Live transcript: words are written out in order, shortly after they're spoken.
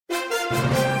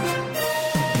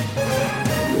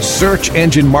Search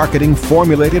engine marketing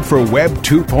formulated for Web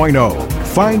 2.0.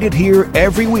 Find it here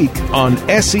every week on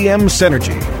SEM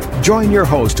Synergy. Join your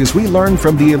host as we learn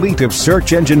from the elite of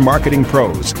search engine marketing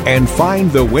pros and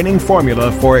find the winning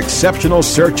formula for exceptional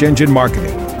search engine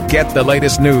marketing. Get the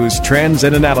latest news, trends,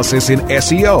 and analysis in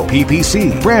SEO,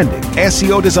 PPC, branding,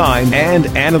 SEO design, and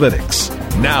analytics.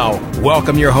 Now,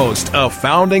 welcome your host, a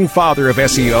founding father of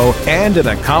SEO and an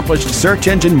accomplished search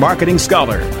engine marketing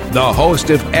scholar, the host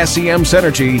of SEM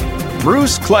Synergy,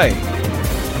 Bruce Clay.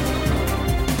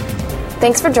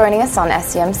 Thanks for joining us on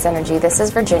SEM Synergy. This is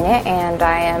Virginia, and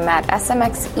I am at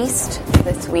SMX East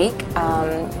this week,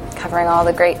 covering all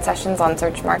the great sessions on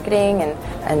search marketing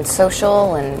and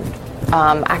social. And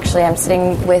actually, I'm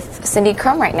sitting with Cindy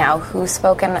Krum right now, who's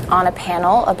spoken on a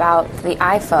panel about the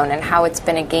iPhone and how it's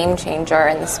been a game changer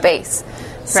in the space.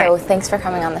 So Thanks for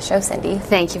coming on the show, Cindy.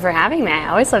 Thank you for having me. I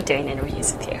always love doing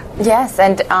interviews with you. Yes,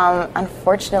 and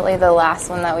unfortunately, the last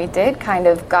one that we did kind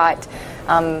of got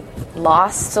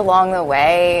lost along the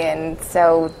way, and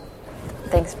so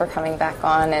thanks for coming back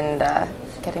on and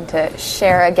getting to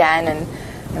share again, and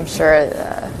I'm sure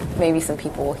maybe some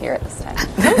people will hear it this time.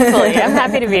 Hopefully. I'm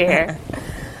happy to be here.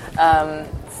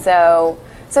 So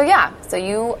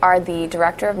you are the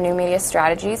Director of New Media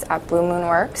Strategies at Blue Moon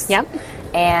Works. Yep.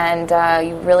 And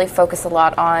you really focus a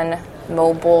lot on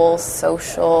mobile,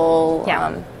 social.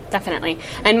 Yeah. Definitely.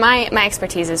 And my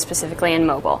expertise is specifically in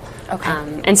mobile. Okay.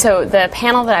 And so the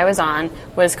panel that I was on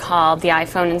was called The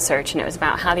iPhone and Search, and it was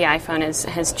about how the iPhone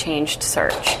has changed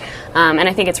search. And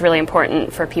I think it's really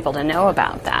important for people to know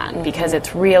about that, because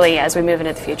it's really, as we move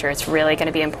into the future, it's really going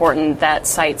to be important that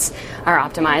sites are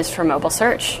optimized for mobile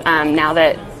search. Now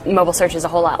that mobile search is a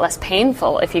whole lot less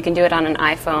painful if you can do it on an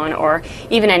iPhone or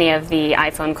even any of the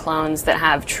iPhone clones that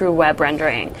have true web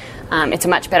rendering. It's a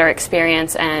much better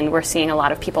experience, and we're seeing a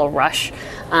lot of people rush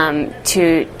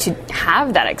to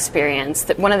have that experience.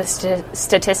 One of the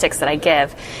statistics that I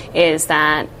give is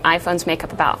that iPhones make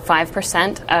up about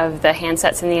 5% of the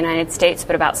handsets in the United States,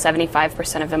 but about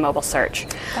 75% of the mobile search.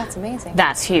 That's amazing.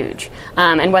 That's huge.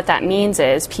 And what that means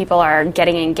is people are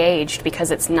getting engaged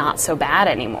because it's not so bad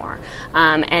anymore.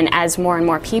 And as more and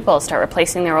more people start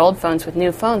replacing their old phones with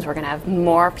new phones, we're going to have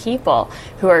more people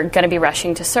who are going to be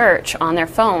rushing to search on their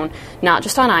phone, not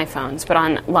just on iPhones, but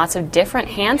on lots of different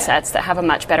handsets that have a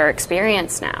much better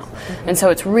experience now. And so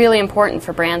it's really important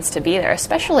for brands to be there,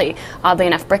 especially, oddly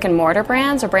enough, brick and mortar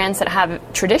brands or brands that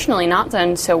have traditionally not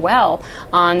done so well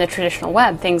on the traditional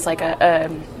web, things like a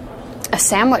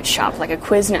sandwich shop like a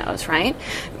Quiznos, right?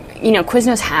 You know,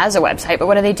 Quiznos has a website, but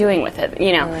what are they doing with it?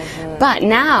 You know, but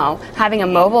now having a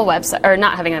mobile website, or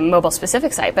not having a mobile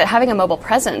specific site, but having a mobile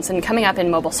presence and coming up in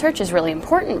mobile search is really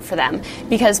important for them,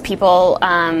 because people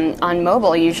on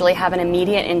mobile usually have an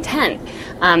immediate intent.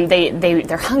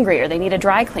 They're hungry, or they need a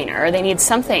dry cleaner, or they need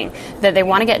something that they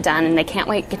want to get done and they can't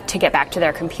wait to get back to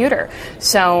their computer.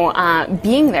 So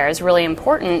being there is really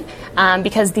important,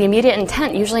 because the immediate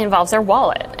intent usually involves their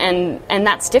wallet, and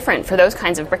that's different for those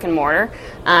kinds of brick and mortar.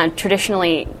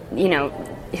 Traditionally, you know,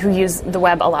 who use the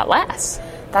web a lot less.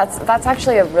 That's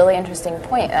actually a really interesting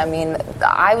point. I mean,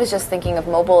 I was just thinking of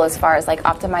mobile as far as like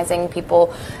optimizing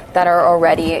people that are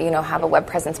already, you know, have a web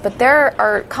presence. But there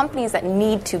are companies that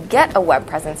need to get a web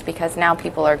presence because now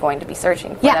people are going to be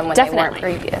searching for them when they weren't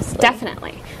previously.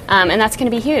 Definitely. And that's going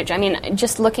to be huge. I mean,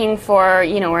 just looking for,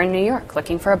 you know, we're in New York,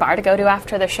 looking for a bar to go to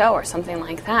after the show or something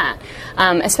like that.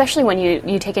 Especially when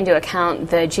you take into account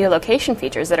the geolocation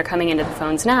features that are coming into the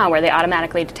phones now, where they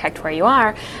automatically detect where you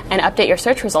are and update your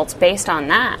search results based on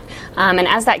that. And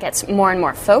as that gets more and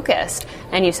more focused,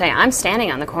 and you say, I'm standing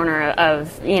on the corner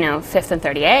of, you know, 5th and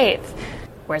 38th,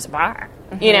 where's a bar?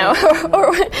 You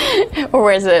know, or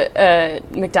where's a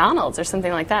McDonald's or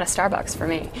something like that, a Starbucks for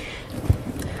me.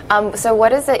 So what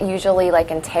does it usually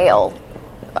like entail,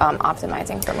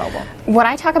 optimizing for mobile? What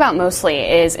I talk about mostly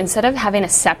is, instead of having a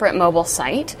separate mobile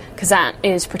site, because that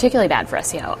is particularly bad for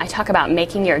SEO, I talk about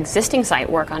making your existing site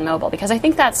work on mobile, because I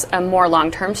think that's a more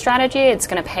long-term strategy. It's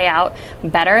going to pay out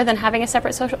better than having a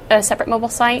separate mobile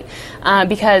site,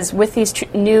 because with these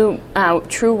new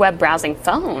true web browsing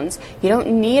phones, you don't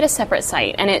need a separate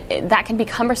site, and that can be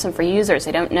cumbersome for users.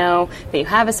 They don't know that you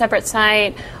have a separate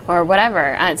site or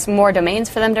whatever. It's more domains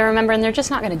for them to remember, and they're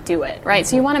just not going to do it, right?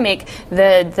 So you want to make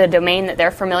the domain that they're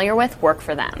familiar with work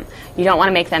for them. You don't want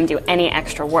to make them do any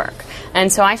extra work.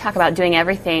 And so I talk about doing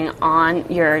everything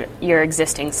on your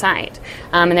existing site.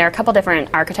 And there are a couple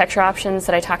different architecture options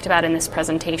that I talked about in this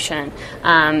presentation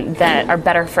that are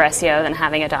better for SEO than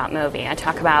having a .mobi. I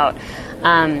talk about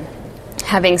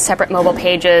having separate mobile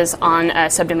pages on a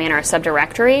subdomain or a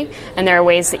subdirectory, and there are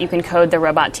ways that you can code the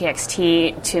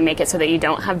robot.txt to make it so that you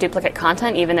don't have duplicate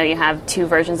content, even though you have two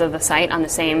versions of the site on the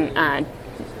same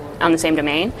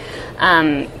domain.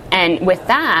 And with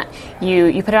that,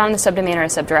 you put it on the subdomain or a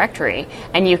subdirectory,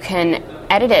 and you can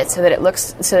edit it so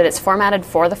that it's formatted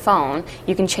for the phone.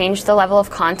 You can change the level of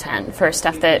content for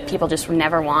stuff that people just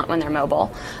never want when they're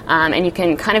mobile, and you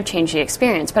can kind of change the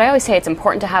experience. But I always say it's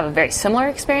important to have a very similar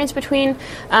experience between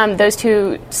those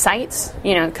two sites,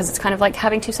 because it's kind of like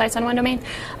having two sites on one domain,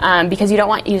 because you don't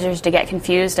want users to get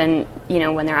confused, and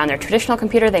when they're on their traditional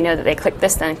computer, they know that they click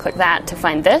this, then click that to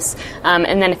find this,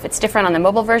 and then if it's different on the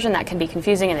mobile version, that can be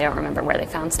confusing, and they don't remember where they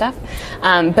found stuff.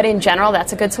 But in general,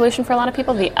 that's a good solution for a lot of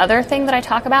people. The other thing that I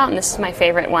talk about, and this is my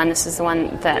favorite one, this is the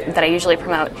one that I usually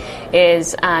promote,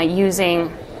 is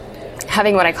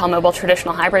having what I call mobile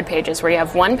traditional hybrid pages, where you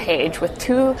have one page with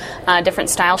two different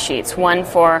style sheets, one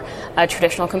for a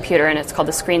traditional computer, and it's called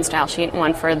the screen style sheet, and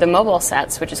one for the mobile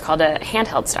sets, which is called a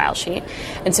handheld style sheet.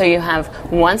 And so you have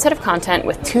one set of content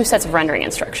with two sets of rendering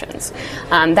instructions.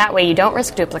 That way you don't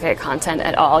risk duplicate content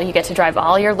at all. You get to drive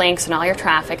all your links and all your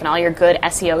traffic and all your good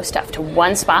SEO stuff to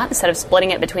one spot instead of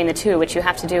splitting it between the two, which you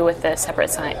have to do with the separate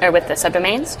site or with the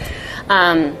subdomains.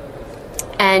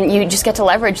 And you just get to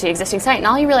leverage the existing site. And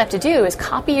all you really have to do is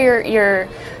copy your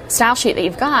style sheet that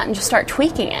you've got and just start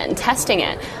tweaking it and testing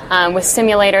it with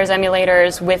simulators,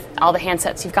 emulators, with all the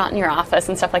handsets you've got in your office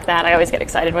and stuff like that. I always get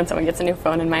excited when someone gets a new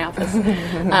phone in my office.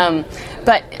 And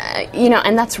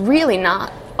that's really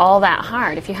not all that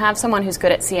hard. If you have someone who's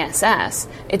good at CSS,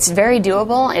 it's very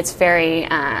doable, it's very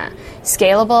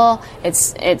scalable,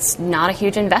 it's not a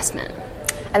huge investment.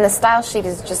 And the style sheet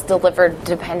is just delivered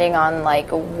depending on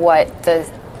what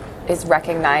is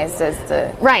recognized as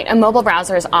the... Right. A mobile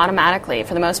browser is automatically,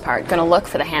 for the most part, going to look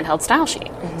for the handheld style sheet.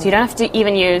 Mm-hmm. So you don't have to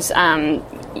even use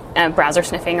browser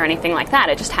sniffing or anything like that.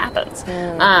 It just happens.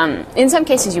 In some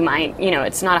cases you might,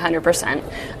 it's not 100%,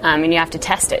 and you have to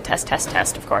test it,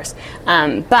 test, of course.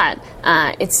 But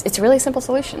it's a really simple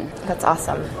solution. That's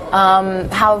awesome.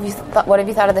 What have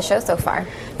you thought of the show so far?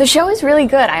 The show is really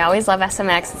good. I always love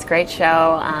SMX. It's a great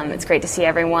show. It's great to see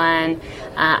everyone.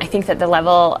 I think that the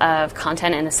level of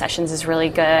content in the sessions is really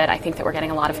good. I think that we're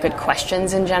getting a lot of good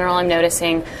questions in general. I'm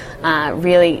noticing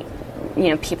really,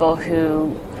 people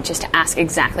who just ask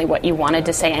exactly what you wanted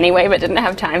to say anyway but didn't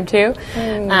have time to.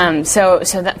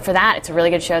 For that, it's a really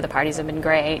good show. The parties have been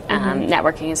great.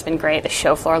 Networking has been great. The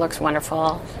show floor looks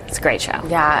wonderful. It's a great show.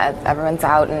 Yeah, everyone's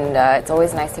out, and it's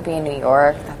always nice to be in New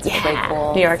York. That's really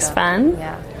cool. New York's fun.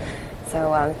 Yeah.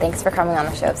 So thanks for coming on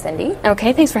the show, Cindy.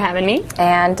 Okay, thanks for having me.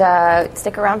 And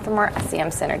stick around for more SEM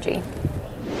Synergy.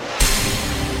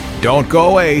 Don't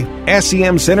go away.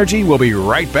 SEM Synergy will be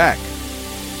right back.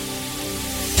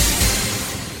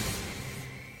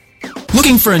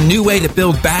 Looking for a new way to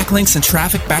build backlinks and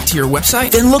traffic back to your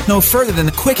website? Then look no further than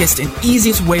the quickest and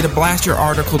easiest way to blast your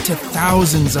article to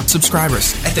thousands of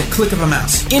subscribers at the click of a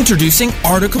mouse. Introducing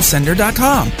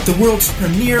ArticleSender.com, the world's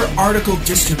premier article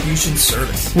distribution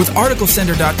service. With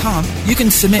ArticleSender.com, you can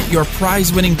submit your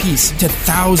prize-winning piece to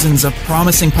thousands of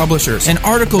promising publishers and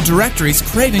article directories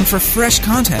craving for fresh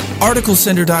content.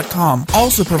 ArticleSender.com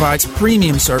also provides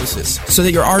premium services so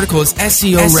that your article is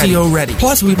SEO ready.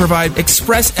 Plus, we provide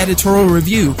express editorial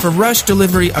review for rush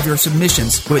delivery of your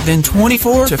submissions within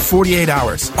 24 to 48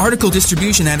 hours. Article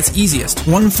distribution at its easiest.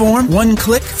 One form, one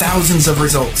click, thousands of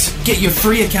results. Get your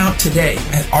free account today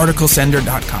at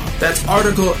ArticleSender.com. That's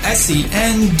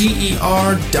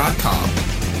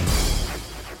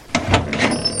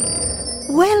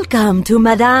ArticleSender.com. Welcome to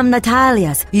Madame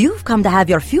Natalia's. You've come to have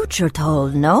your future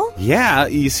told, no? Yeah,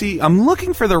 you see, I'm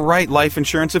looking for the right life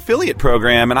insurance affiliate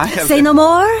program, and I have... Say no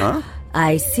more? Huh?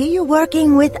 I see you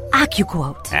working with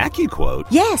AccuQuote. AccuQuote?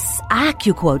 Yes,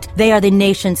 AccuQuote. They are the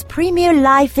nation's premier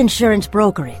life insurance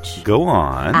brokerage. Go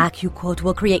on. AccuQuote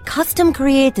will create custom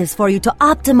creatives for you to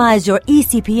optimize your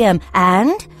ECPM,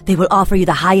 and they will offer you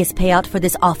the highest payout for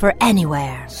this offer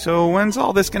anywhere. So when's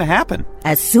all this going to happen?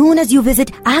 As soon as you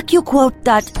visit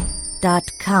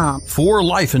AccuQuote.com. For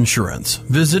life insurance,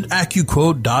 visit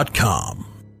AccuQuote.com.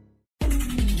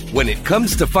 When it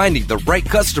comes to finding the right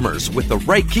customers with the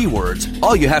right keywords,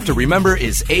 all you have to remember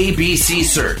is ABC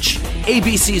Search.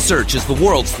 ABC Search is the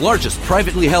world's largest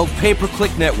privately held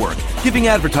pay-per-click network, giving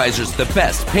advertisers the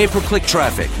best pay-per-click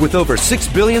traffic with over 6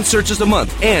 billion searches a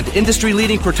month and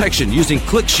industry-leading protection using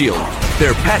ClickShield.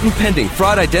 Their patent-pending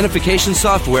fraud identification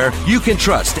software, you can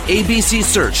trust ABC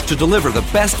Search to deliver the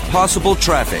best possible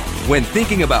traffic. When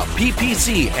thinking about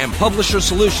PPC and publisher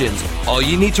solutions, all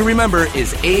you need to remember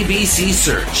is ABC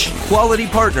Search. Quality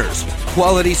partners,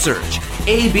 quality search.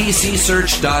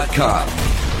 ABCSearch.com.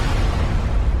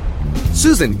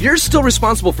 Susan, you're still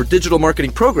responsible for digital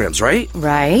marketing programs, right?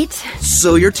 Right.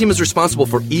 So your team is responsible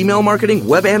for email marketing,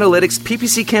 web analytics,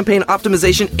 PPC campaign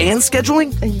optimization, and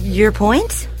scheduling? Your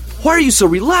point? Why are you so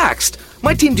relaxed?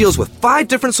 My team deals with 5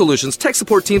 different solutions, tech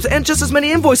support teams, and just as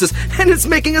many invoices, and it's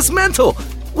making us mental.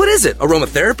 What is it?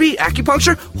 Aromatherapy?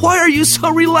 Acupuncture? Why are you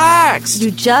so relaxed?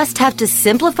 You just have to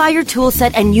simplify your tool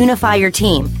set and unify your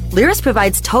team. Lyris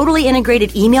provides totally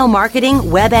integrated email marketing,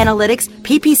 web analytics,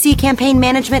 PPC campaign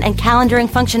management, and calendaring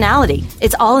functionality.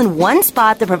 It's all in one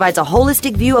spot that provides a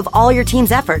holistic view of all your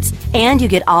team's efforts. And you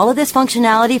get all of this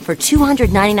functionality for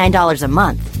 $299 a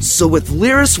month. So with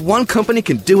Lyris, one company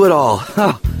can do it all.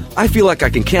 I feel like I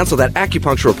can cancel that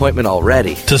acupuncture appointment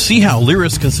already. To see how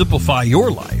Lyris can simplify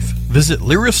your life, visit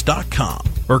Lyris.com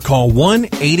or call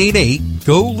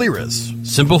 1-888-GO-LYRIS.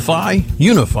 Simplify,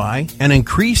 unify, and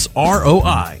increase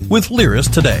ROI with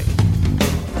Lyris today.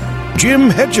 Jim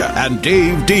Hedger and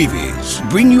Dave Davies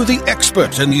bring you the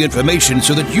experts and the information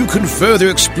so that you can further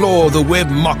explore the web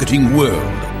marketing world.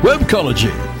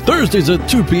 Webcology, Thursdays at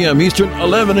 2 p.m. Eastern,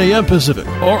 11 a.m. Pacific,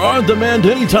 or on demand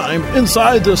anytime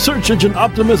inside the Search Engine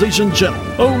Optimization channel,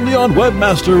 only on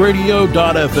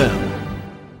webmasterradio.fm.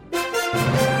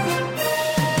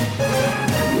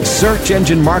 Search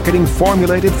engine marketing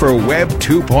formulated for Web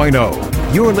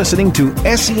 2.0. You're listening to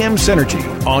SEM Synergy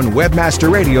on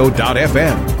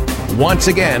webmasterradio.fm. Once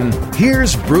again,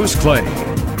 here's Bruce Clay.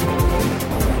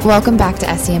 Welcome back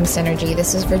to SEM Synergy.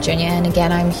 This is Virginia, and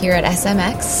again, I'm here at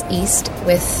SMX East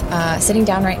with sitting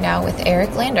down right now with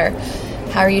Eric Lander.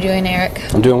 How are you doing,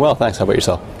 Eric? I'm doing well, thanks. How about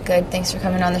yourself? Good. Thanks for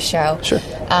coming on the show. Sure.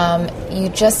 You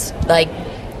just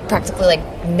practically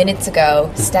minutes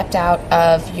ago stepped out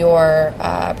of your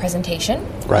presentation,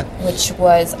 right, which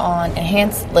was on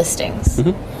enhanced listings.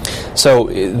 Mm-hmm. So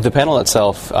the panel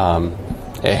itself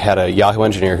it had a Yahoo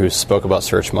engineer who spoke about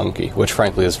SearchMonkey, which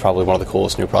frankly is probably one of the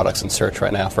coolest new products in search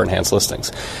right now for enhanced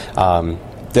listings.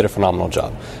 Did a phenomenal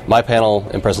job. My panel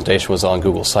and presentation was on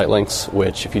Google Site Links,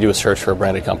 which if you do a search for a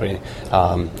branded company,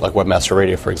 like Webmaster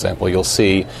Radio, for example, you'll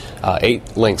see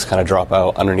 8 links kind of drop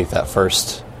out underneath that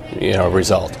first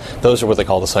result. Those are what they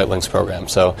call the Site Links program.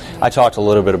 So I talked a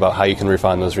little bit about how you can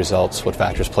refine those results, what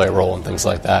factors play a role, and things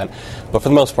like that. But for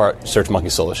the most part, SearchMonkey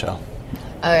stole the show.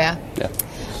 Oh, yeah? Yeah.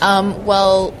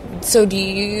 So do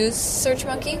you use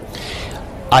SearchMonkey?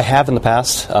 I have in the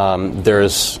past.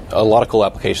 There's a lot of cool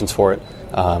applications for it.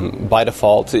 By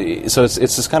default, so it's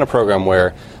this kind of program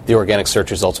where the organic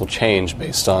search results will change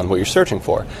based on what you're searching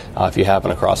for. If you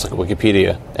happen across a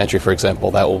Wikipedia entry, for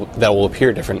example, that will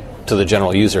appear different to the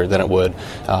general user than it would,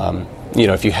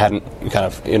 if you hadn't kind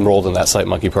of enrolled in that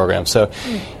SiteMonkey program. So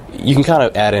you can kind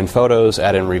of add in photos,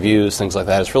 add in reviews, things like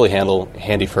that. It's really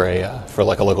handy for a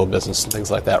local business and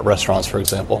things like that. Restaurants, for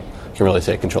example, can really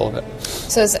take control of it.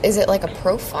 So is it like a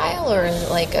profile or is it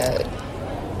like a...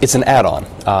 It's an add-on.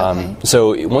 Okay.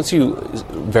 So once you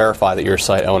verify that you're a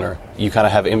site owner, you kind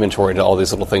of have inventory to all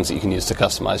these little things that you can use to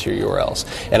customize your URLs.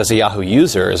 And as a Yahoo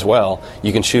user as well,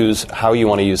 you can choose how you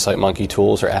want to use SiteMonkey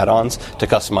tools or add-ons to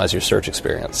customize your search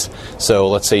experience. So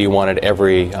let's say you wanted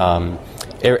every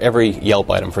Yelp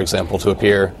item, for example, to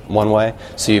appear one way.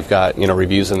 So you've got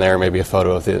reviews in there, maybe a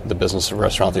photo of the business or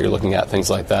restaurant that you're looking at, things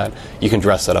like that. You can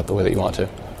dress that up the way that you want to.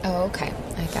 Oh, okay.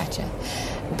 I gotcha.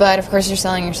 But, of course, you're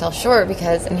selling yourself short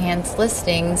because enhanced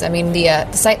listings, the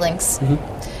site links,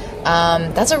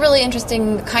 that's a really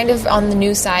interesting kind of on the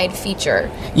new side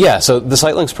feature. Yeah, so the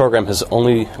site links program has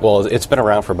it's been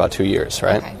around for about 2 years,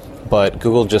 right? Okay. But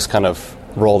Google just kind of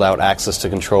rolled out access to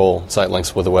control site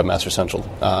links with the Webmaster Central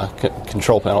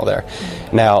control panel there.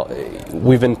 Mm-hmm. Now,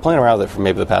 we've been playing around with it for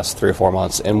maybe the past 3 or 4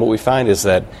 months, and what we find is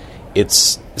that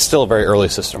it's still a very early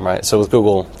system, right? So with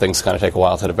Google, things kind of take a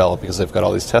while to develop because they've got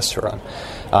all these tests to run.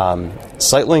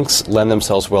 Site links lend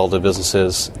themselves well to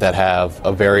businesses that have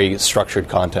a very structured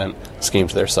content scheme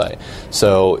to their site.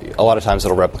 So a lot of times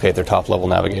it'll replicate their top-level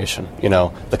navigation,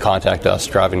 the contact us,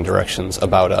 driving directions,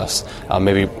 about us,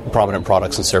 maybe prominent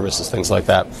products and services, things like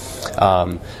that.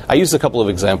 I used a couple of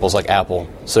examples like Apple.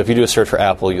 So if you do a search for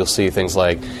Apple, you'll see things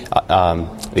like the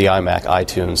iMac,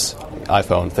 iTunes,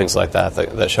 iPhone, things like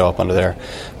that show up under there.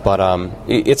 But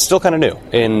it's still kind of new,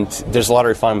 and there's a lot of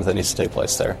refinement that needs to take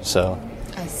place there. So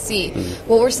I see.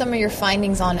 What were some of your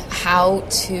findings on how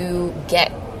to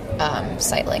get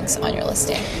site links on your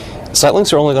listing? Site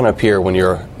links are only going to appear when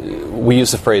we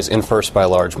use the phrase "in first by a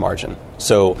large margin."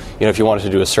 So, if you wanted to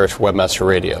do a search for Webmaster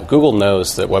Radio, Google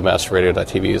knows that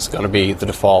webmasterradio.tv is going to be the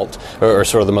default or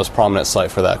sort of the most prominent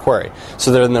site for that query.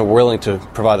 So they're willing to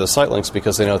provide those site links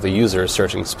because they know the user is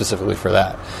searching specifically for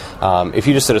that. If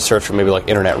you just did a search for maybe like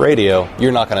internet radio,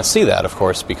 you're not going to see that, of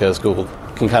course, because Google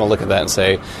can kind of look at that and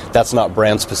say, that's not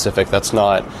brand specific, that's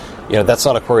not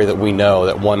a query that we know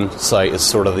that one site is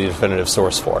sort of the definitive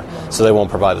source for. So they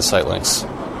won't provide the site links.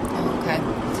 Okay.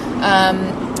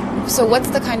 So what's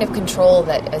the kind of control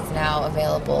that is now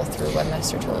available through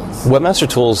Webmaster Tools? Webmaster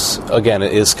Tools, again,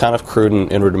 is kind of crude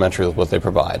and rudimentary with what they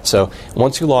provide. So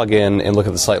once you log in and look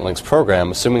at the Site Links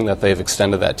program, assuming that they've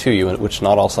extended that to you, which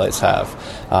not all sites have,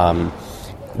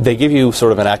 they give you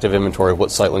sort of an active inventory of what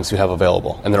site links you have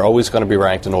available, and they're always going to be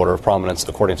ranked in order of prominence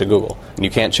according to Google, and you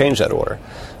can't change that order.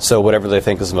 So whatever they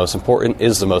think is the most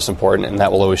important, and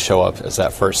that will always show up as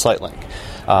that first site link.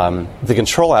 The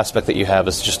control aspect that you have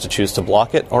is just to choose to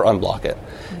block it or unblock it.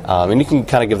 And you can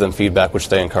kind of give them feedback, which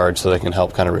they encourage, so they can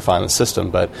help kind of refine the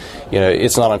system. But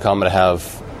it's not uncommon to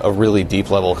have a really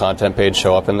deep level content page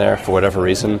show up in there for whatever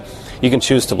reason. You can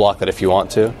choose to block it if you want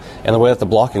to. And the way that the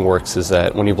blocking works is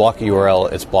that when you block a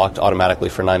URL, it's blocked automatically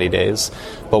for 90 days.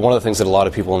 But one of the things that a lot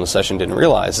of people in the session didn't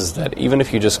realize is that even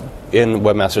if you just, in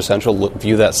Webmaster Central,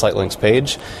 view that site links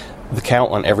page, the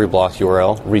count on every blocked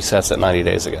URL resets at 90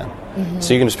 days again. Mm-hmm.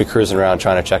 So you can just be cruising around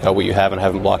trying to check out what you have and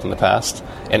haven't blocked in the past,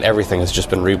 and everything has just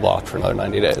been reblocked for another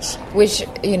 90 days. Which,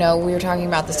 we were talking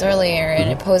about this earlier, and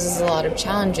it poses a lot of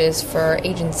challenges for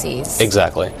agencies.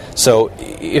 Exactly. So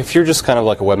if you're just kind of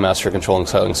like a webmaster controlling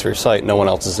site links for your site, no one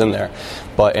else is in there.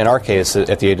 But in our case,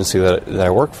 at the agency that I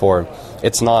work for,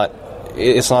 it's not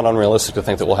unrealistic to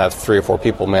think that we'll have 3 or 4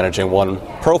 people managing one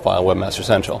profile in Webmaster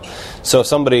Central. So if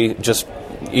somebody just,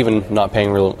 even not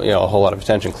paying a whole lot of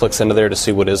attention, clicks into there to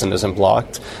see what is and isn't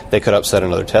blocked, they could upset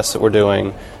another test that we're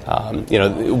doing.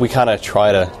 We kind of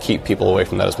try to keep people away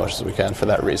from that as much as we can for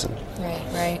that reason.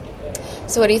 Right.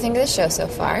 So what do you think of the show so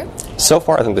far? So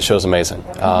far, I think the show's amazing.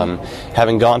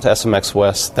 Having gone to SMX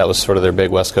West, that was sort of their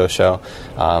big West Coast show,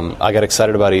 I got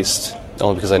excited about East,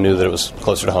 only because I knew that it was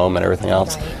closer to home and everything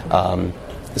else. Right.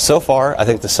 So far, I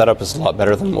think the setup is a lot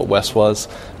better than what West was.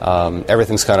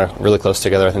 Everything's kind of really close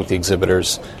together. I think the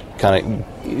exhibitors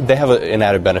they have an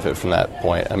added benefit from that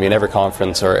point. I mean, every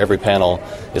conference or every panel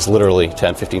is literally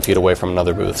 10, 15 feet away from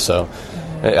another booth. So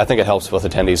I think it helps both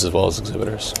attendees as well as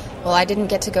exhibitors. Well, I didn't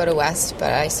get to go to West,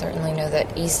 but I certainly know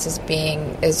that East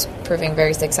is proving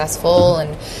very successful.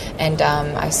 And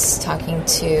I was talking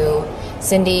to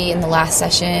Cindy in the last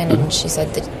session, and she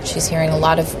said that she's hearing a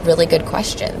lot of really good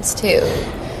questions too.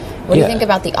 What do you think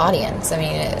about the audience? I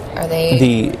mean, are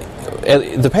they...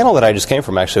 The panel that I just came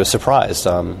from actually was surprised.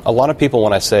 A lot of people,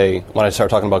 when I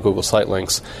start talking about Google Site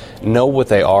Links, know what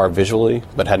they are visually,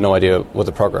 but had no idea what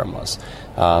the program was.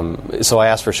 So I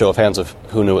asked for a show of hands of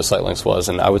who knew what Site Links was,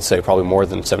 and I would say probably more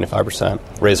than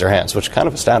 75% raised their hands, which kind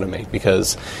of astounded me,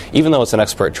 because even though it's an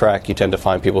expert track, you tend to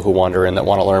find people who wander in that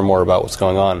want to learn more about what's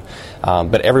going on.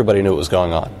 But everybody knew what was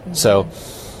going on. Mm-hmm. So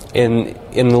in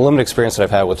the limited experience that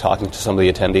I've had with talking to some of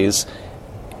the attendees,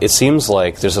 it seems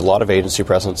like there's a lot of agency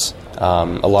presence, a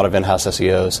lot of in-house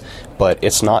SEOs, but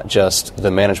it's not just the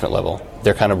management level.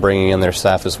 They're kind of bringing in their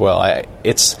staff as well.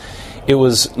 It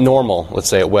was normal, let's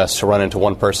say at West, to run into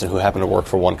one person who happened to work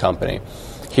for one company.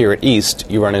 Here at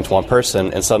East, you run into one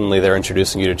person, and suddenly they're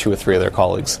introducing you to 2 or 3 of their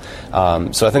colleagues.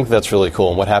 So I think that's really cool.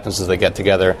 And what happens is they get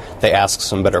together, they ask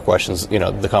some better questions.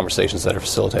 The conversations that are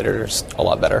facilitated are a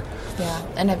lot better. Yeah.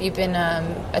 And have you been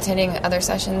attending other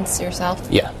sessions yourself?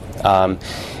 Yeah.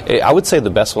 I would say the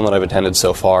best one that I've attended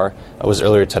so far was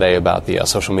earlier today about the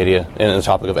social media and the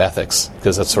topic of ethics,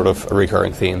 because that's sort of a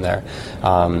recurring theme there.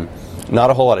 Not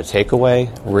a whole lot of takeaway,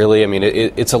 really. I mean,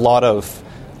 it's a lot of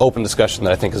open discussion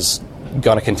that I think is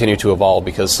going to continue to evolve,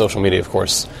 because social media, of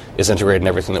course, is integrated in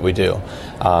everything that we do.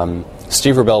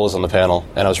 Steve Rebell was on the panel,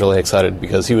 and I was really excited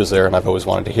because he was there, and I've always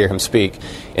wanted to hear him speak,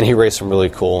 and he raised some really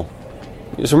cool,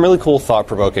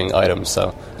 thought-provoking items.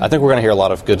 So I think we're going to hear a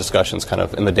lot of good discussions kind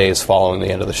of in the days following the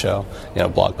end of the show,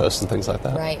 blog posts and things like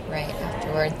that. Right,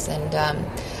 afterwards. And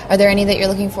are there any that you're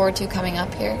looking forward to coming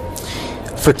up here?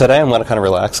 For today, I'm going to kind of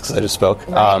relax because I just spoke.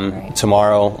 Right.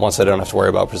 Tomorrow, once I don't have to worry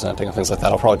about presenting and things like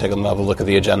that, I'll probably take another look at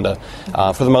the agenda.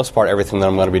 For the most part, everything that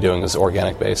I'm going to be doing is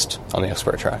organic-based on the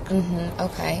expert track. Mm-hmm.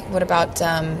 Okay. What about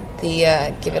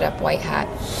the Give It Up White Hat?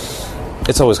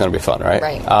 It's always going to be fun, right?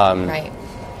 Right.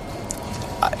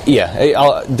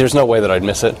 Right. There's no way that I'd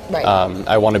miss it. Right.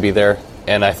 I want to be there,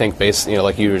 and I think,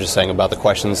 like you were just saying about the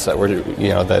questions that we're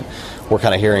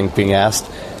kind of hearing being asked.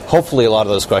 hopefully a lot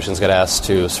of those questions get asked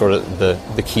to sort of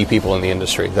the key people in the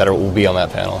industry that will be on that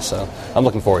panel. So I'm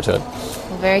looking forward to it.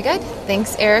 Well, very good.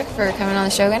 Thanks, Eric, for coming on the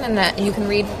show again. And you can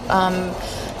read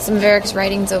some of Eric's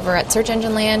writings over at Search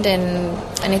Engine Land and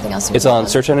anything else? It's on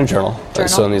Search Engine Journal.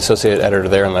 So I'm the associate editor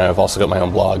there, and then I've also got my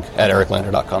own blog at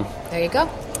ericlander.com. There you go.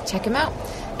 Check him out.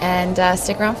 And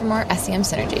stick around for more SEM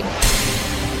Synergy.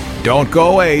 Don't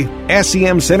go away.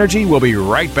 SEM Synergy will be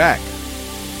right back.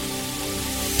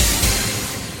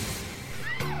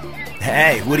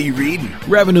 Hey, what are you reading?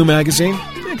 Revenue Magazine.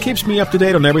 It keeps me up to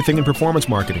date on everything in performance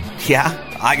marketing. Yeah,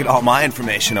 I get all my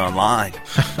information online.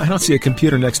 I don't see a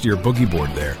computer next to your boogie board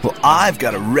there. Well, I've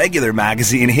got a regular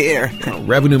magazine here.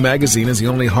 Revenue Magazine is the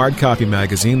only hard copy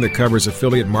magazine that covers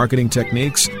affiliate marketing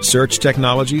techniques, search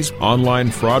technologies,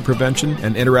 online fraud prevention,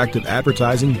 and interactive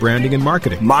advertising, branding, and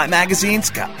marketing. My magazine's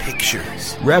got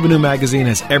pictures. Revenue Magazine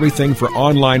has everything for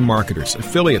online marketers,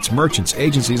 affiliates, merchants,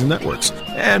 agencies, and networks.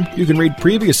 And you can read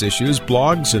previous issues,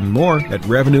 blogs, and more at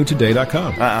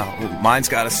revenuetoday.com. Mine's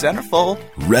got a centerfold.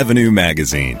 Revenue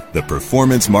Magazine, the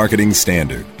performance marketing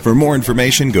standard. For more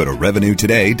information, go to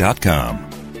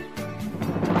revenuetoday.com.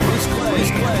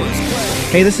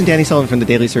 Hey, this is Danny Sullivan from the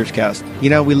Daily Searchcast. You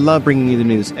know, we love bringing you the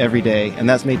news every day, and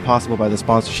that's made possible by the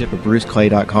sponsorship of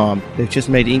BruceClay.com. They've just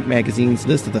made Inc. Magazine's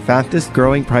list of the fastest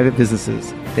growing private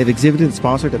businesses. They've exhibited and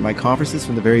sponsored at my conferences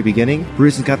from the very beginning.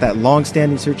 Bruce has got that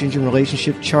long-standing search engine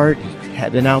relationship chart,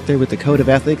 had been out there with the code of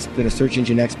ethics, been a search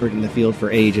engine expert in the field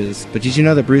for ages. But did you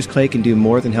know that Bruce Clay can do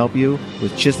more than help you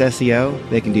with just SEO?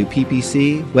 They can do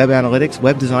PPC, web analytics,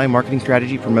 web design, marketing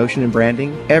strategy, promotion, and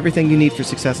branding. Everything you need for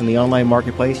success in the online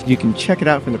marketplace, you can check it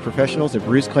out from the professionals at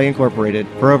Bruce Clay Incorporated.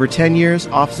 For over 10 years,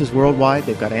 offices worldwide,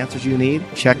 they've got answers you need.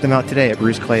 Check them out today at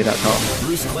bruceclay.com.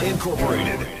 Bruce Clay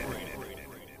Incorporated.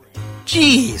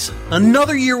 Geez,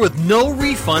 another year with no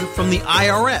refund from the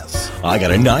IRS. I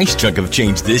got a nice chunk of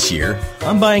change this year.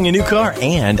 I'm buying a new car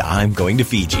and I'm going to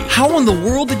Fiji. How in the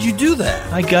world did you do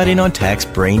that? I got in on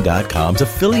TaxBrain.com's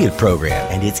affiliate program,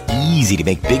 and it's easy to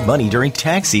make big money during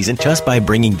tax season just by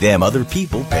bringing them other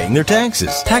people paying their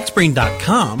taxes.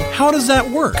 TaxBrain.com? How does that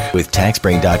work? With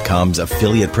TaxBrain.com's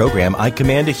affiliate program, I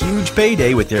command a huge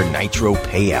payday with their Nitro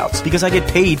payouts because I get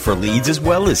paid for leads as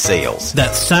well as sales.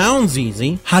 That sounds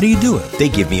easy. How do you do it? They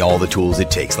give me all the tools it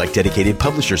takes, like dedicated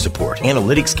publisher support,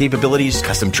 analytics capabilities,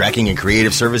 custom tracking and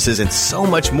creative services, and so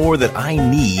much more that I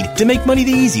need to make money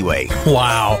the easy way.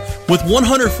 Wow. With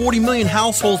 140 million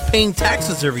households paying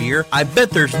taxes every year, I bet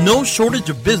there's no shortage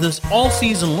of business all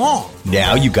season long.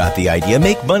 Now you got the idea.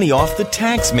 Make money off the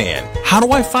tax man. How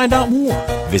do I find out more?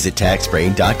 Visit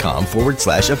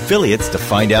taxbrain.com/affiliates to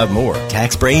find out more.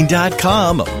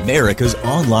 Taxbrain.com, America's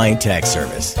online tax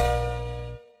service.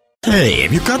 Hey,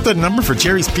 have you got the number for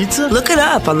Jerry's Pizza? Look it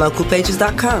up on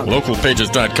localpages.com.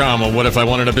 Localpages.com? Well, what if I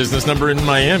wanted a business number in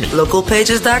Miami?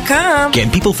 Localpages.com. Can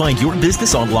people find your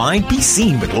business online? Be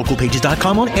seen with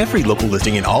localpages.com on every local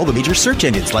listing in all the major search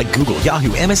engines like Google,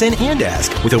 Yahoo, MSN, and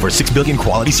Ask. With over 6 billion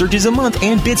quality searches a month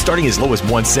and bids starting as low as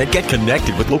 1 cent, get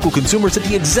connected with local consumers at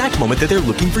the exact moment that they're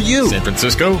looking for you. San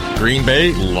Francisco, Green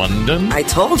Bay, London. I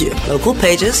told you.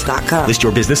 Localpages.com. List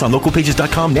your business on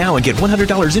localpages.com now and get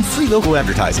 $100 in free local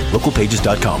advertising.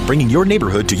 Localpages.com, bringing your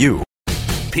neighborhood to you.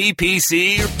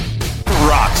 PPC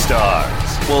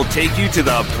Rockstars will take you to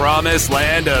the promised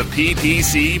land of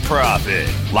PPC profit.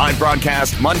 Live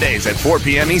broadcast Mondays at 4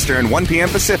 p.m. Eastern, 1 p.m.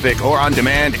 Pacific, or on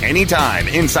demand anytime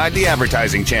inside the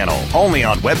advertising channel. Only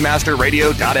on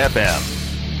webmasterradio.fm.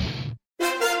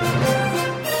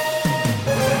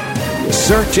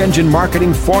 Search engine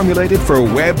marketing formulated for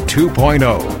Web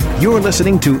 2.0. You're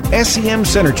listening to SEM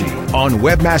Synergy on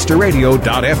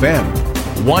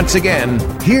webmasterradio.fm. Once again,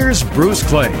 here's Bruce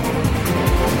Clay.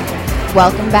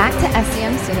 Welcome back to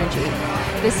SEM Synergy.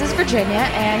 This is Virginia,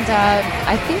 and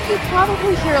I think you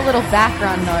probably hear a little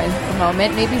background noise at the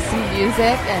moment, maybe some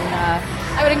music, and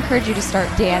I would encourage you to start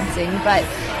dancing. But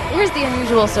here's the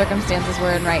unusual circumstances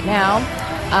we're in right now.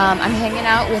 I'm hanging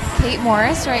out with Kate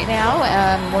Morris right now.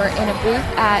 We're in a booth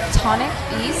at Tonic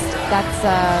East. That's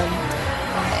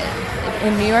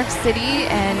in New York City,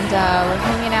 and we're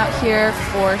hanging out here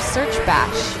for Search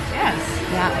Bash. Yes.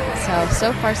 Yeah.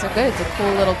 So far so good. It's a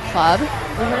cool little club.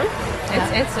 Mm-hmm.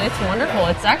 Yeah. It's wonderful.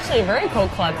 It's actually a very cool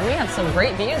club. We have some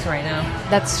great views right now.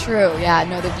 That's true. Yeah.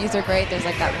 No, the views are great. There's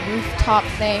like that rooftop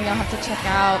thing you'll have to check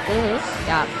out. Mm-hmm.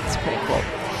 Yeah, it's pretty cool.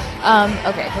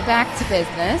 Okay, but back to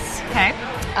business. Okay.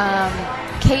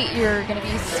 Kate, you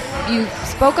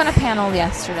spoke on a panel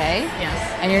yesterday. Yes.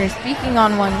 And you're speaking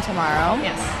on one tomorrow.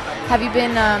 Yes. Have you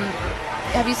been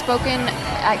have you spoken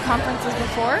at conferences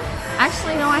before?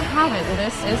 Actually, no, I haven't.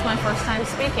 This is my first time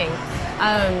speaking.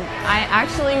 I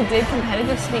actually did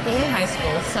competitive speaking in high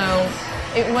school, so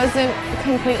it wasn't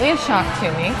completely a shock to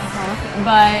me,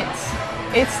 but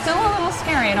it's still a little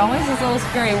scary. It always is a little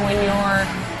scary when you're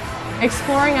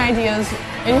exploring ideas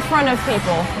in front of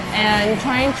people and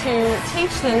trying to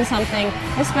teach them something,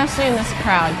 especially in this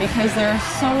crowd, because there are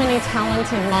so many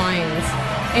talented minds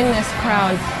in this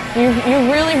crowd. You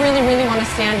really, really, really want to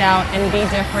stand out and be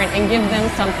different and give them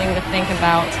something to think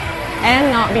about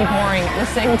and not be boring at the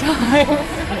same time.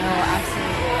 No,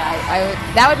 absolutely.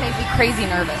 That would make me crazy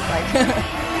nervous.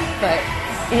 But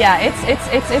yeah,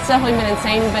 it's definitely been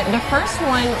insane. But the first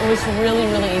one was really,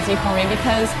 really easy for me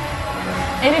because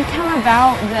it had come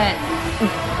about that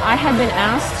I had been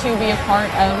asked to be a part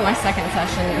of my second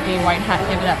session, the White Hat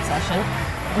Give It Up session.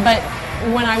 But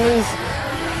when I was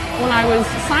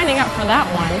signing up for that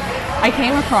one, I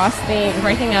came across the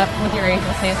Breaking Up with Your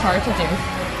Agency is Hard to Do.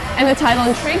 And the title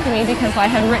intrigued me because I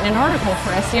had written an article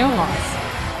for SEO Moss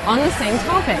on the same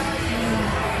topic.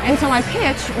 And so my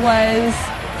pitch was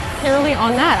purely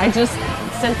on that. I just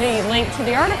sent the link to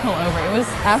the article over. It was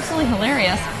absolutely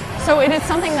hilarious. So it is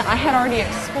something that I had already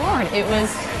explored. It was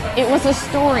a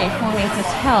story for me to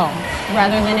tell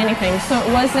rather than anything. So it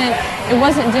wasn't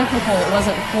difficult, it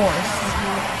wasn't forced.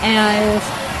 And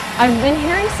I've been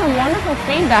hearing some wonderful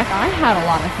feedback. I had a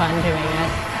lot of fun doing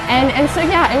it. And so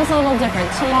yeah, it was a little different.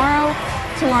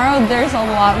 Tomorrow there's a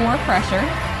lot more pressure.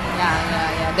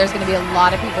 Yeah. There's going to be a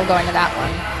lot of people going to that one.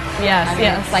 Yes,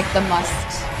 yes. It's like the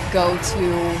must-go-to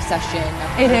session.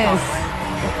 It is.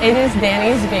 It is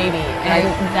Danny's baby, and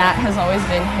that has always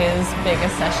been his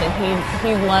biggest session.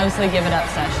 He loves the Give It Up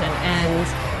session, and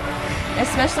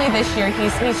especially this year,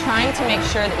 he's trying to make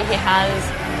sure that he has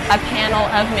a panel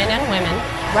of men and women.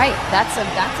 Right.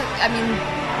 I mean,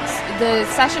 the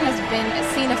session has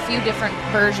seen a few different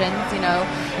versions,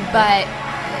 but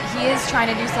he is trying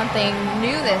to do something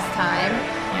new this time,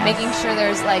 making sure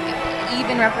there's like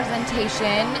even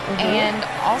representation, and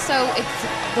also it's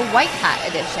the White Hat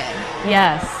edition.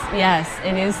 Yes,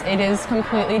 it is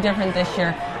completely different this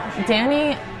year.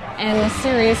 Danny and the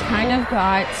series kind of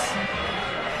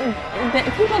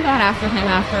people got after him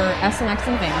after SMX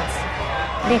Advanced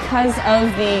because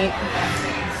of the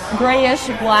grayish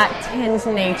black tinged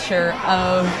nature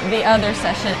of the other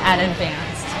session at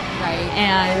Advanced. Right.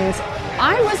 And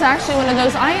I was actually one of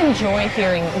those. I enjoy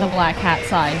hearing the black hat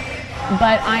side,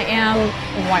 but I am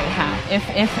white hat.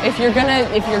 If you're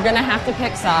gonna have to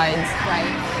pick sides, right?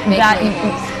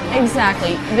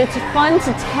 Exactly. It's fun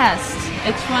to test.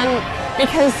 It's fun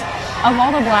because of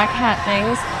all the black hat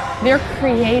things. They're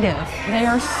creative. They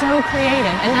are so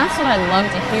creative, and that's what I love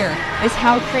to hear is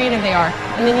how creative they are.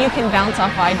 And then you can bounce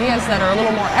off ideas that are a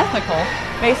little more ethical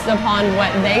based upon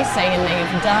what they say and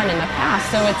they've done in the past.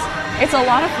 So it's a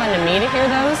lot of fun to me to hear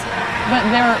those, but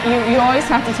you always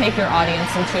have to take your audience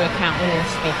into account when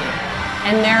you're speaking.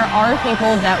 And there are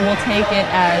people that will take it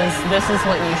as this is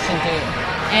what you should do.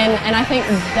 And I think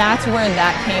that's where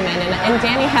that came in. And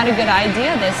Danny had a good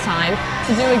idea this time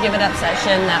to do a Give It Up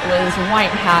session that was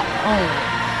white hat only.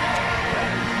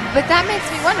 But that makes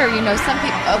me wonder,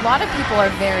 a lot of people are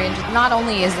very interested. Not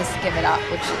only is this Give It Up,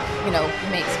 which,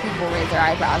 makes people raise their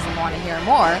eyebrows and want to hear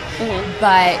more,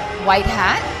 but white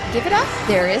hat, Give It Up,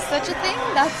 there is such a thing?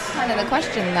 That's kind of the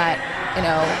question that,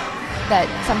 that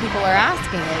some people are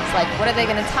asking is, like, what are they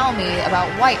going to tell me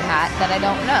about white hat that I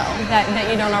don't know? That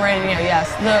you don't already know, yes.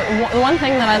 The one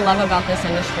thing that I love about this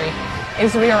industry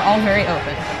is we are all very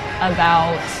open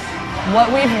about what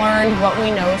we've learned, what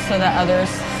we know, so that others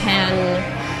can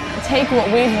take what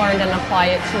we've learned and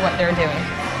apply it to what they're doing.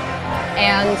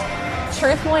 And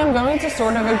truthfully, I'm going to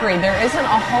sort of agree. There isn't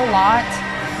a whole lot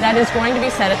that is going to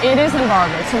be said. It is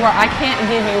embargoed, so where I can't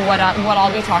give you what I'll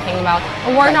be talking about.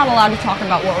 We're not allowed to talk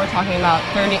about what we're talking about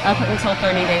up until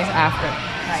 30 days after.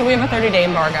 Right. So we have a 30-day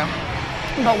embargo.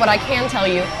 But what I can tell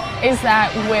you is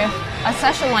that with a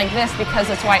session like this,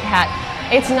 because it's white hat,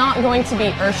 it's not going to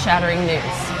be earth-shattering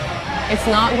news. It's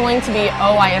not going to be,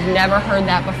 I have never heard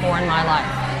that before in my life.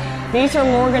 These are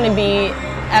more going to be,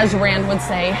 as Rand would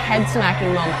say,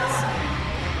 head-smacking moments.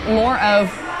 More of,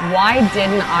 why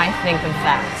didn't I think of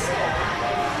that?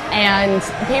 And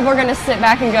people are going to sit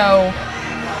back and go,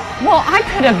 well, I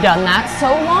could have done that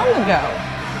so long ago.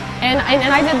 And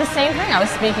I did the same thing. I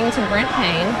was speaking to Brent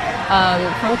Payne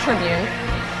from Tribune,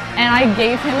 and I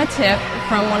gave him a tip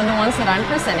from one of the ones that I'm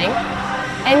presenting,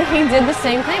 and he did the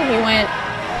same thing. He went,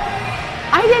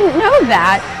 I didn't know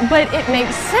that, but it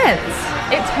makes sense.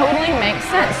 It totally makes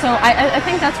sense. So I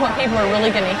think that's what people are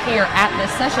really going to hear at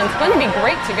this session. It's going to be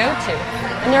great to go to.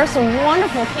 And there are some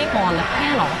wonderful people on the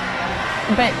panel.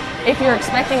 But if you're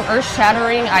expecting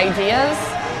earth-shattering ideas,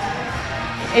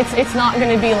 it's not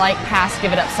going to be like past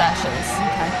Give It Up sessions.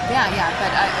 Okay. Yeah.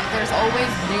 But there's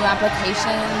always new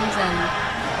applications and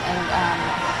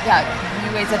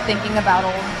new ways of thinking about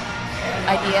old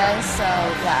ideas. So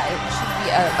yeah, it should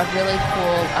be a really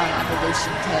cool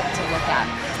evolution to look at.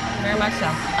 Very much so.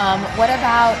 What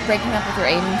about breaking up with your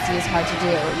agency is hard to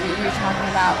do? We just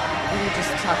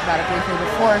talked about it briefly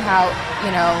before, how,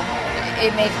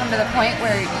 it may come to the point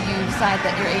where you decide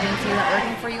that your agency isn't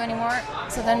working for you anymore.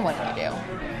 So then what do you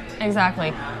do? Exactly.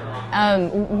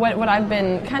 What I've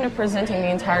been kind of presenting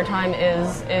the entire time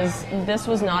is this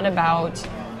was not about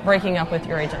breaking up with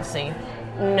your agency.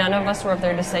 None of us were up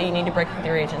there to say you need to break up with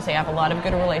your agency. I have a lot of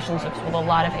good relationships with a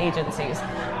lot of agencies,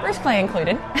 Bruce Clay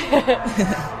included.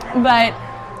 But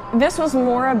this was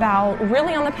more about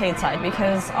really on the paid side,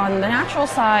 because on the natural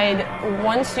side,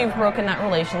 once you've broken that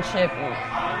relationship,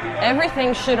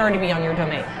 everything should already be on your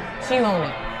domain. So you own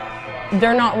it.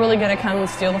 They're not really going to come and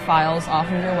steal the files off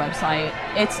of your website.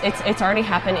 It's already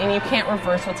happened, and you can't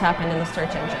reverse what's happened in the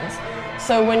search engines.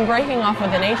 So when breaking off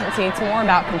with an agency, it's more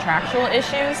about contractual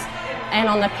issues and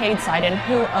on the paid side and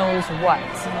who owns what.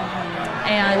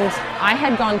 And I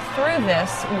had gone through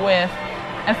this with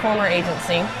a former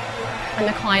agency and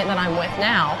the client that I'm with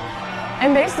now.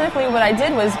 And basically what I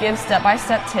did was give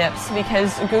step-by-step tips,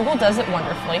 because Google does it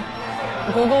wonderfully.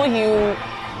 Google, you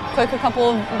click a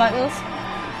couple of buttons,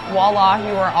 voila,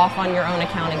 you are off on your own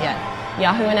account again.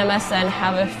 Yahoo and MSN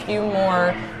have a few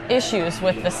more issues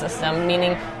with the system,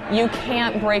 meaning you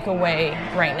can't break away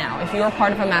right now. If you are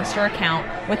part of a master account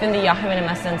within the Yahoo and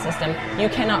MSN system, you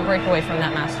cannot break away from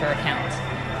that master account.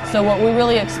 So what we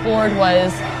really explored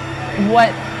was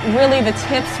what really the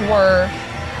tips were,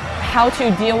 how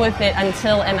to deal with it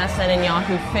until MSN and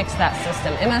Yahoo fix that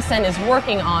system. MSN is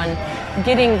working on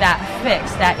getting that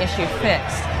fixed, that issue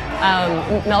fixed.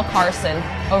 Mel Carson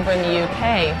over in the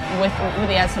UK with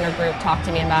the Ad Center group talked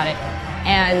to me about it.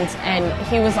 And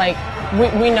he was like,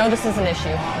 we know this is an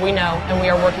issue. We know, and we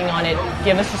are working on it.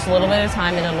 Give us just a little bit of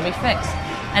time and it'll be fixed.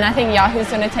 And I think Yahoo's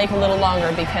going to take a little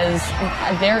longer, because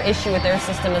their issue with their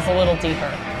system is a little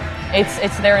deeper.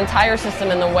 It's their entire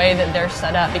system and the way that they're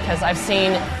set up, because I've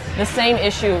seen the same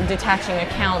issue detaching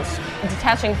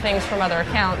things from other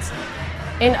accounts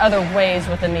in other ways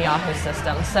within the Yahoo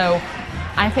system. So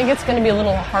I think it's going to be a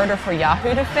little harder for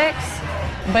Yahoo to fix,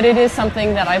 but it is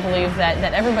something that I believe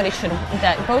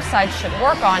that both sides should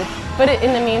work on. But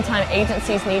in the meantime,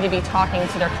 agencies need to be talking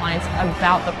to their clients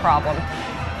about the problem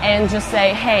and just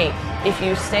say, hey, if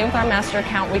you stay with our master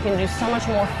account, we can do so much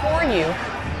more for you,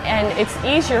 and it's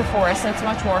easier for us, and it's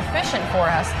much more efficient for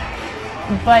us.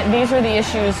 But these are the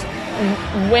issues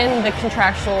when the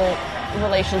contractual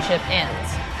relationship ends,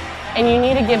 and you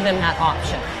need to give them that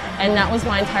option. And that was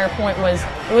my entire point.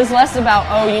 It was less about,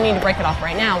 oh, you need to break it off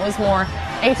right now. It was more,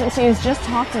 agencies, just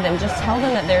talk to them, just tell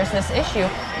them that there's this issue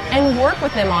and work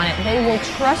with them on it. They will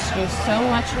trust you so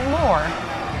much more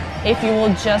if you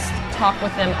will just talk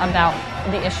with them about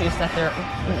the issues that there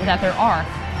are.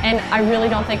 And I really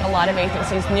don't think a lot of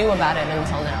agencies knew about it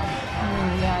until now.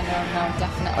 No,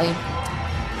 definitely.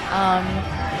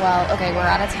 Well, okay, we're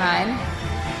out of time,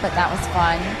 but that was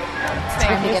fun. It's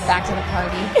time to get back to the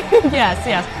party. Yes.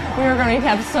 We are going to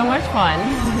have so much fun.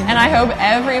 And I hope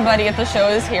everybody at the show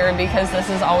is here, because this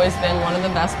has always been one of the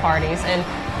best parties. And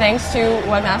thanks to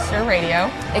Webmaster Radio.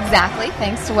 Exactly,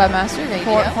 thanks to Webmaster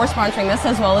Radio. For sponsoring this,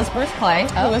 as well as Bruce Clay,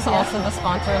 who is also the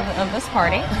sponsor of this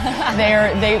party.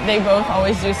 They both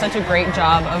always do such a great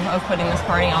job of putting this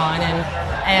party on.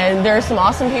 And there are some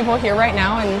awesome people here right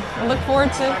now, and I look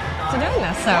forward to doing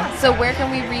this. So where can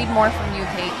we read more from you,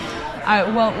 Kate?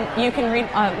 Well, you can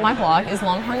read, my blog is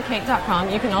longhornkate.com.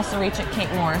 You can also reach at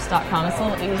katemorris.com. It's a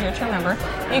little easier to remember.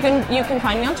 You can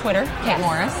find me on Twitter, Kate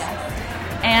Morris.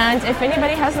 And if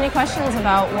anybody has any questions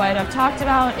about what I've talked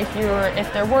about, if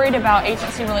they're worried about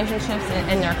agency relationships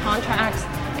and their contracts,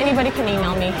 anybody can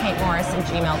email me,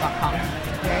 katemorris@gmail.com.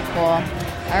 Very cool.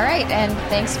 All right, and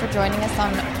thanks for joining us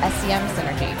on SEM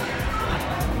Synergy.